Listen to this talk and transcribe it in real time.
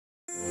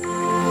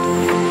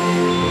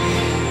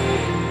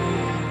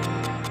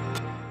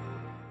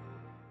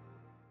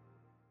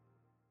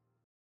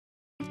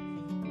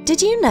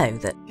Did you know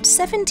that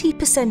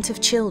 70% of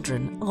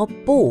children are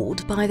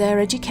bored by their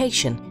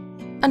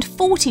education and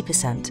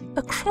 40%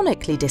 are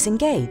chronically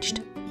disengaged?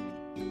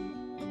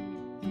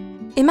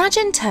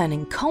 Imagine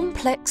turning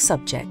complex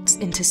subjects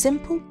into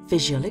simple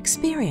visual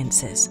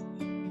experiences.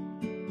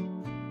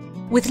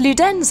 With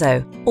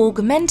Ludenso,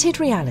 Augmented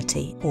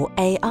Reality, or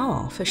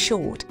AR for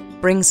short,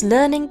 brings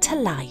learning to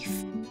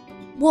life.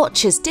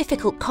 Watch as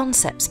difficult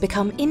concepts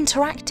become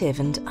interactive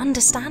and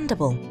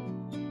understandable.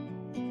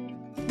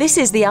 This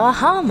is the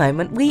aha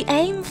moment we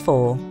aim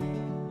for.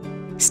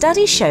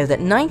 Studies show that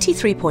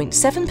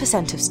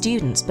 93.7% of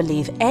students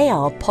believe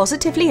AR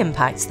positively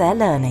impacts their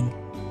learning.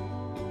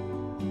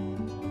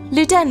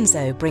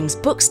 Ludenso brings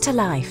books to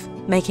life,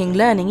 making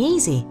learning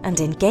easy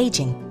and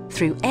engaging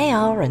through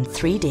AR and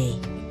 3D.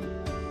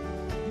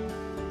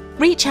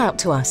 Reach out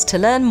to us to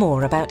learn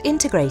more about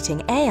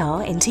integrating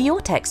AR into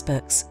your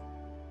textbooks.